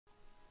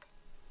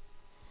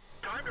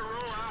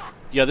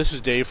Yeah, this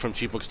is Dave from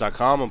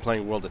cheapbooks.com. I'm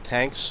playing World of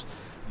Tanks.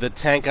 The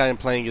tank I am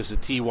playing is the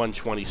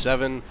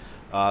T127.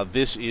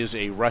 This is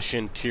a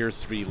Russian Tier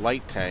 3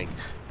 light tank,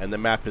 and the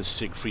map is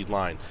Siegfried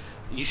line.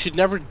 You should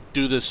never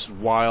do this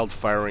wild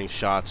firing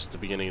shots at the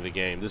beginning of the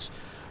game. This,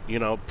 you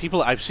know,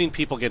 I've seen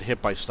people get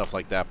hit by stuff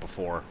like that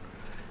before.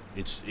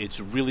 It's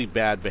really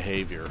bad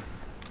behavior.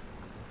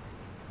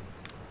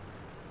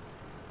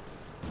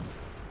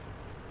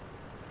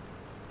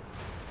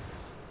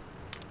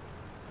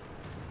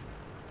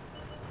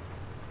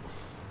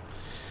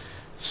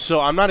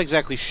 So I'm not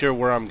exactly sure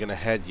where I'm going to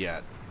head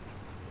yet.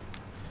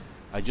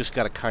 I just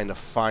got to kind of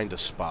find a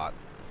spot.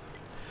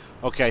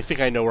 Okay, I think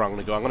I know where I'm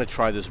going to go. I'm going to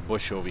try this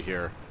bush over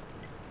here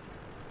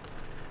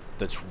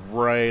that's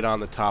right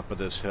on the top of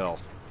this hill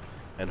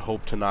and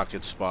hope to not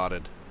get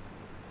spotted.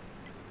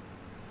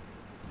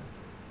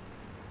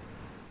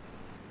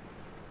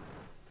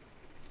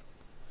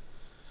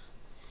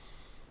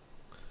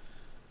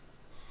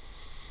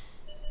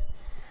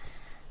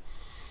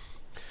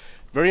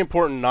 Very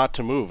important not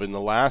to move. In the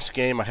last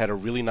game, I had a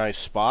really nice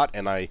spot,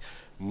 and I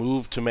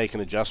moved to make an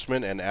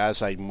adjustment, and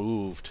as I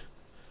moved,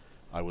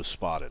 I was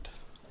spotted.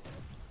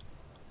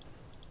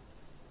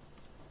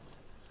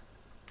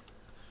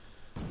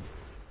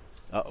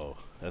 Uh-oh,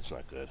 that's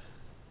not good.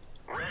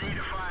 Ready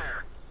to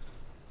fire.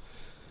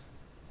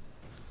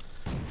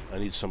 I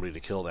need somebody to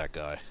kill that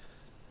guy.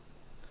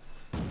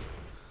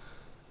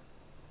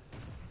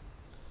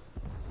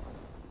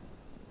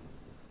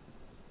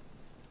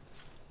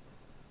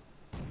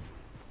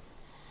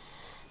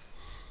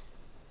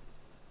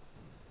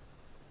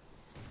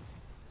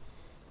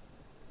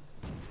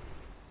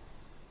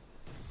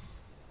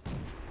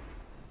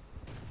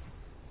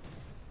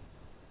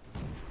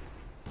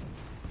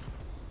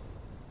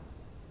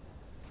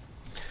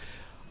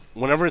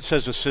 Whenever it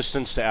says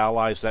assistance to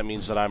allies, that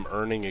means that I'm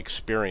earning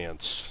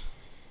experience.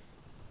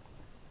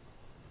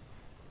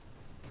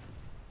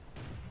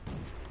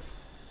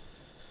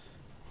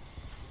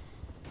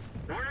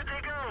 Where'd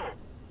they go?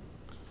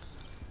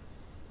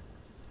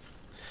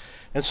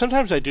 And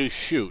sometimes I do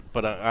shoot,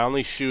 but I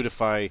only shoot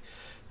if I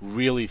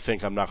really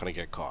think I'm not going to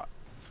get caught.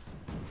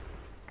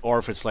 Or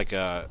if it's like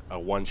a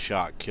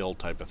one-shot kill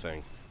type of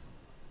thing.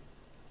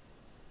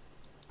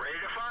 Ready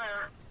to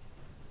fire.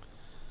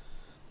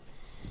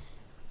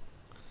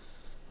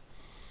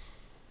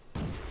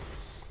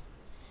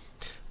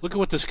 Look at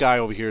what this guy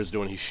over here is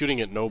doing. He's shooting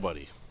at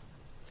nobody.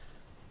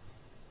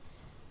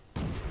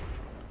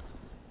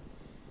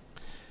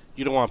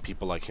 You don't want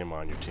people like him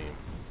on your team.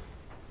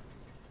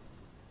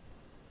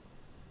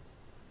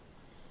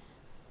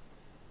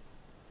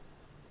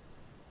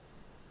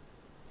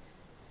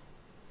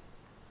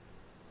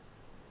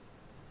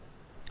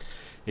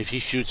 If he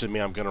shoots at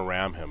me, I'm going to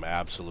ram him.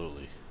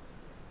 Absolutely.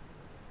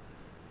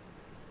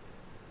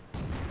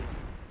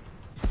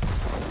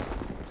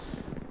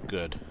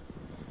 Good.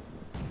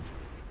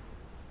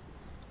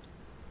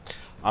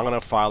 I'm going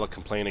to file a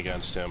complaint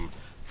against him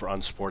for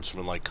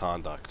unsportsmanlike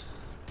conduct.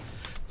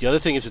 The other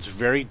thing is it's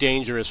very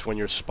dangerous when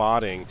you're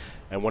spotting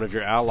and one of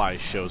your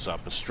allies shows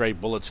up. A stray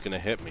bullet's going to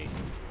hit me.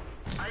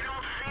 I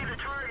don't see the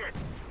target.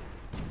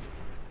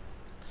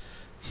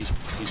 He's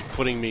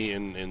putting me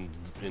in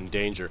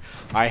danger.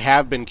 I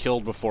have been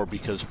killed before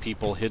because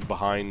people hid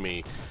behind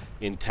me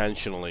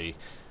intentionally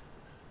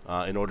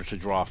in order to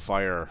draw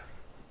fire.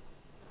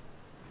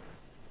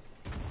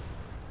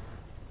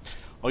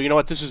 Oh, you know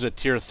what? This is a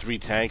Tier 3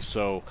 tank,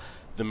 so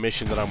the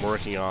mission that I'm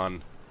working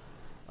on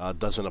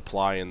doesn't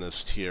apply in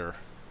this tier.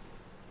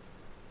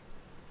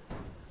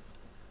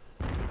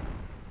 It's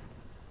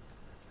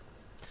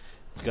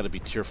got to be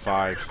Tier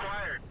 5.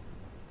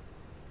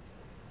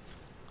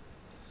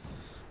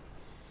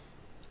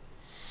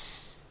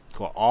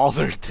 Well, all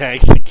their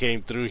tanks that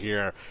came through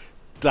here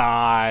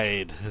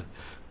died.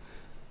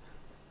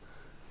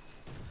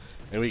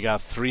 And we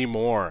got 3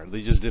 more.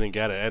 They just didn't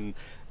get it. And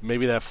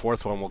maybe that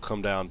 4th one will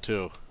come down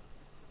too.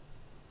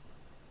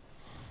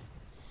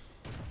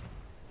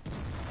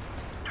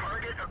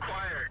 Target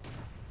acquired.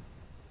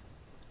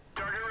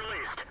 Target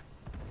released.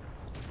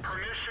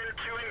 Permission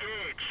to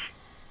engage.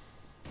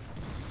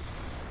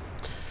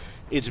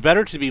 It's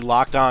better to be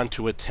locked on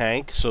to a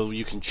tank so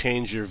you can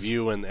change your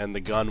view and the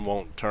gun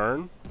won't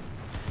turn.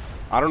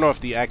 I don't know if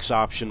the X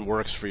option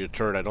works for your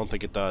turret. I don't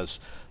think it does.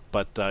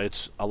 But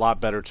it's a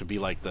lot better to be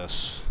like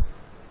this.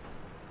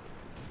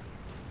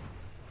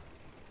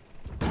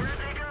 Where'd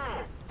they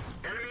go?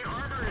 Enemy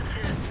armor is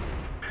hit.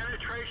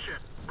 Penetration.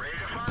 Ready to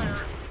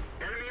fire.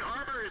 Enemy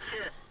armor is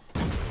hit.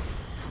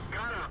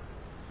 Got him.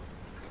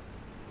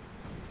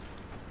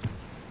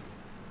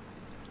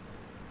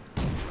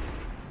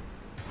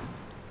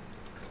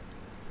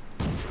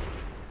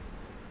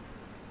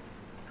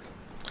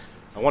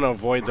 I want to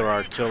avoid their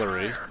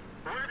artillery.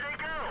 Where'd they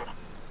go?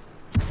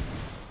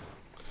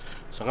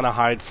 So I'm going to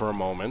hide for a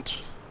moment.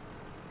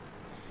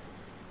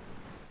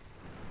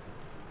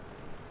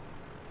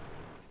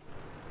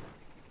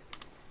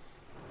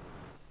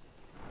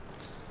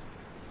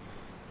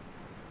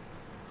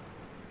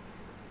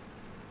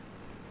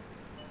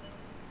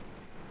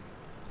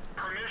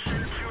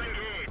 Permission to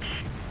engage.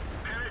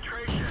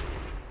 Penetration.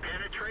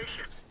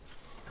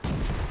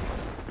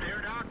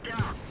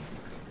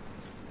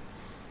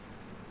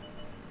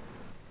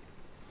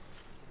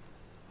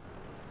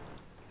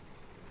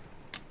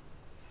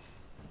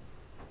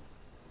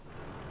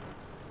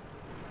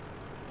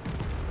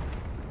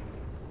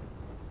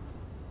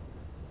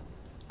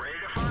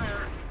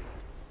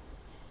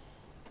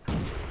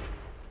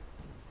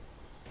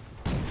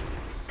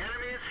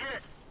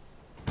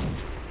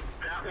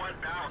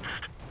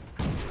 bounced.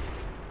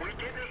 We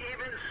didn't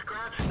even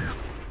scratch them.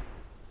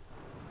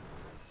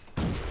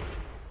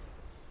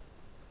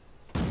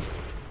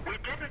 We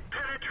didn't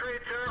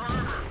penetrate their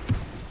armor.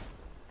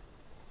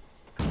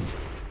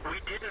 We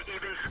didn't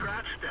even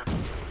scratch them.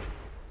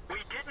 We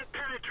didn't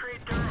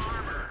penetrate their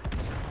armor.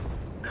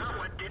 That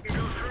one didn't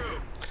go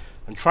through.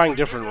 I'm trying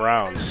different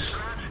rounds.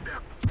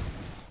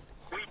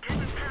 We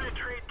didn't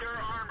penetrate their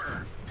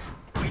armor.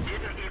 We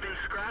didn't even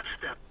scratch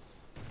them.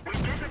 We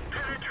didn't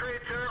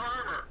penetrate their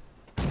armor.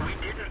 We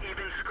didn't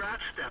even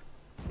scratch them.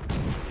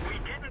 We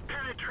didn't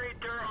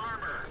penetrate their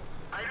armor.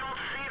 I don't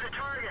see the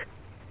target.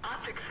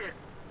 Optics hit.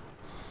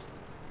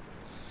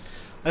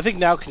 I think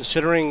now,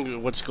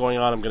 considering what's going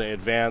on, I'm going to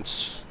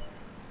advance.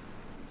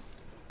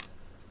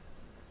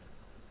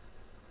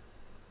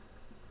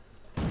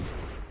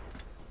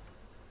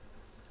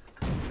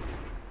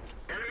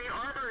 Enemy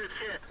armor is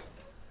hit.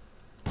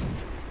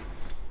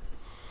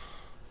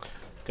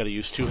 Got to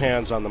use two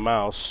hands on the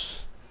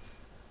mouse.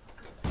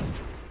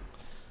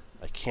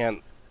 I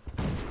can't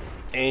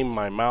aim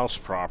my mouse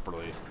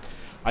properly.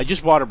 I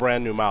just bought a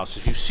brand new mouse.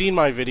 If you've seen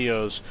my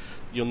videos,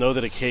 you'll know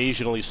that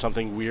occasionally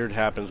something weird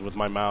happens with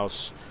my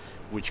mouse,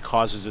 which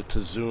causes it to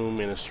zoom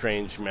in a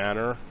strange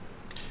manner.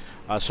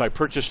 So I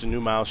purchased a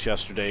new mouse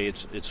yesterday.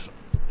 It's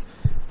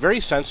very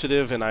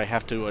sensitive, and I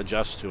have to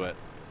adjust to it.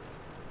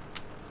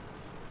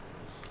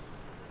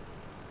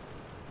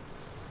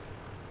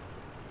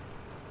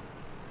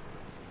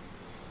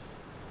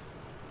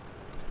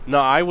 No,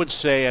 I would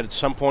say at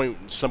some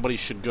point somebody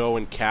should go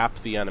and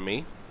cap the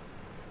enemy.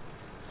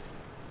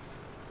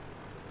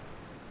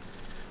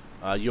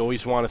 You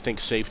always want to think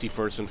safety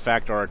first. In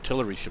fact, our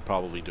artillery should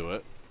probably do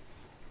it.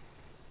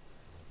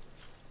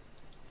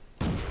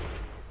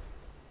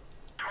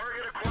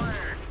 Target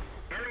acquired.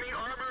 Enemy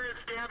armor is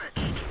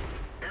damaged.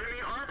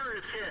 Enemy armor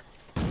is hit.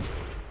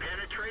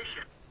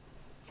 Penetration.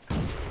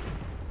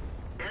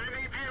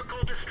 Enemy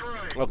vehicle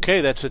destroyed. Okay,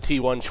 that's a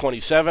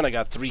T127. I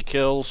got 3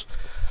 kills.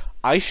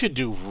 I should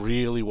do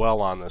really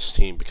well on this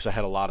team because I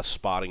had a lot of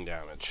spotting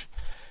damage.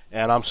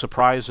 And I'm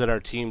surprised that our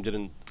team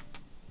didn't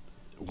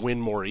win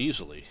more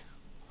easily.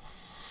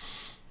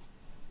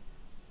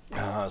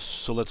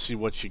 So let's see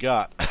what you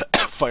got.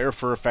 Fire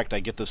for effect,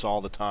 I get this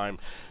all the time.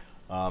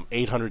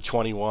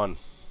 821.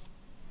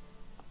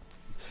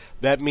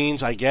 That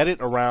means I get it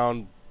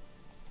around,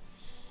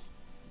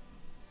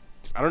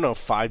 I don't know,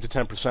 5 to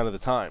 10% of the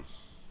time.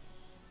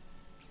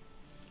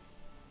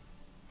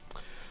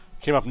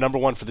 Came up number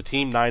 1 for the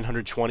team,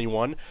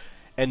 921.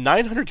 And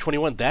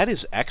 921, that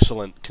is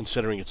excellent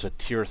considering it's a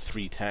tier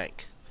 3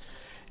 tank.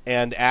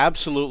 And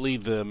absolutely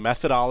the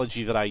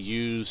methodology that I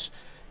use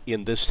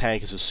in this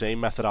tank is the same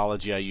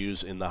methodology I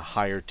use in the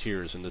higher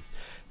tiers. And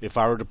if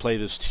I were to play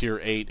this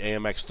tier 8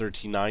 AMX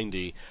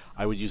 1390,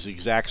 I would use the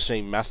exact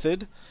same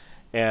method,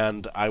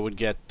 and I would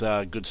get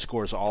good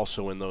scores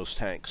also in those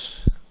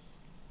tanks.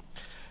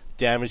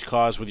 Damage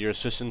caused with your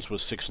assistance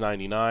was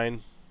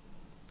 699.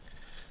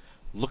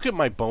 Look at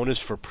my bonus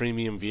for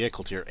premium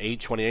vehicle tier,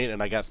 828,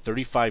 and I got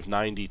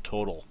 3590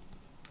 total.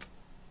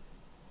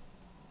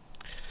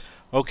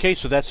 Okay,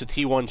 so that's the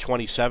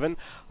T127.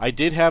 I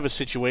did have a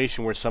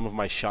situation where some of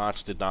my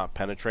shots did not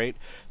penetrate,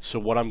 so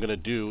what I'm going to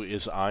do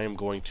is I am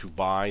going to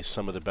buy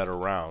some of the better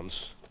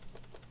rounds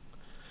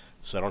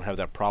so I don't have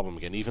that problem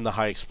again. Even the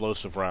high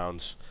explosive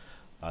rounds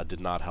did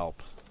not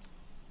help.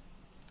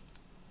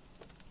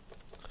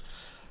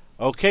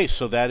 Okay,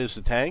 so that is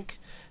the tank,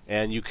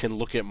 and you can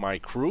look at my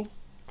crew.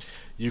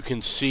 You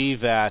can see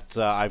that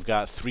I've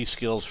got 3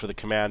 skills for the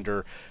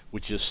commander,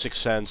 which is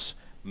Sixth Sense,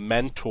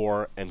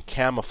 Mentor, and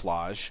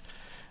Camouflage.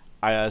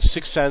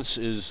 Sixth Sense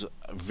is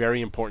a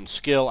very important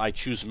skill. I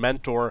choose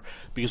Mentor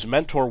because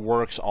Mentor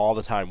works all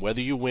the time.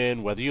 Whether you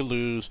win, whether you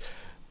lose,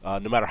 no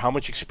matter how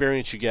much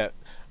experience you get,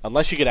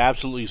 unless you get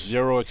absolutely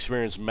 0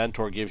 experience,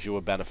 Mentor gives you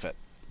a benefit.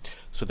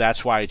 So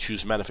that's why I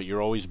choose benefit.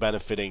 You're always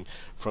benefiting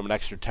from an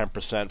extra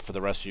 10% for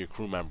the rest of your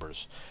crew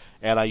members.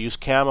 And I use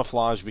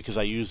Camouflage because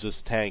I use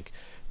this tank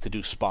to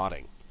do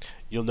spotting.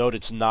 You'll note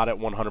it's not at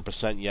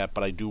 100% yet,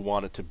 but I do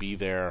want it to be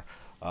there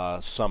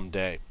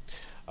someday.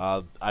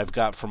 I've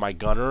got for my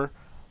gunner,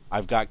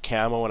 I've got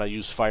camo, and I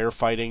use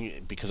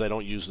firefighting because I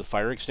don't use the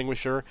fire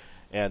extinguisher,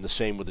 and the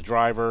same with the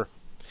driver.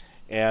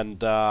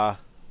 And I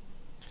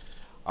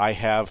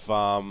have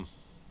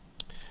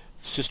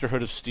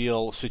Sisterhood of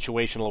Steel,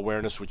 situational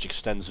awareness, which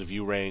extends the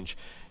view range,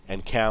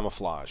 and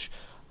camouflage.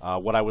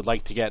 What I would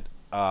like to get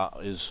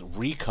is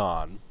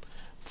recon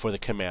for the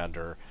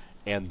commander,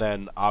 and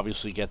then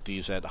obviously get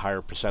these at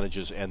higher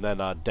percentages, and then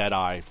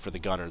Deadeye for the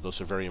gunner. Those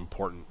are very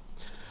important.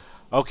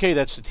 Okay,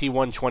 that's the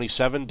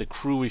T127. The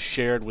crew is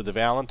shared with the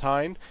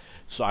Valentine,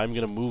 so I'm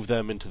going to move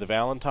them into the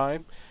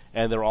Valentine,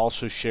 and they're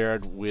also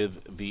shared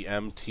with the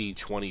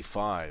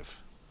MT25.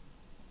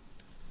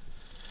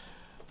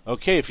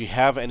 Okay, if you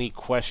have any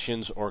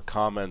questions or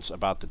comments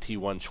about the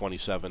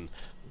T127,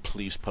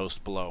 please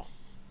post below.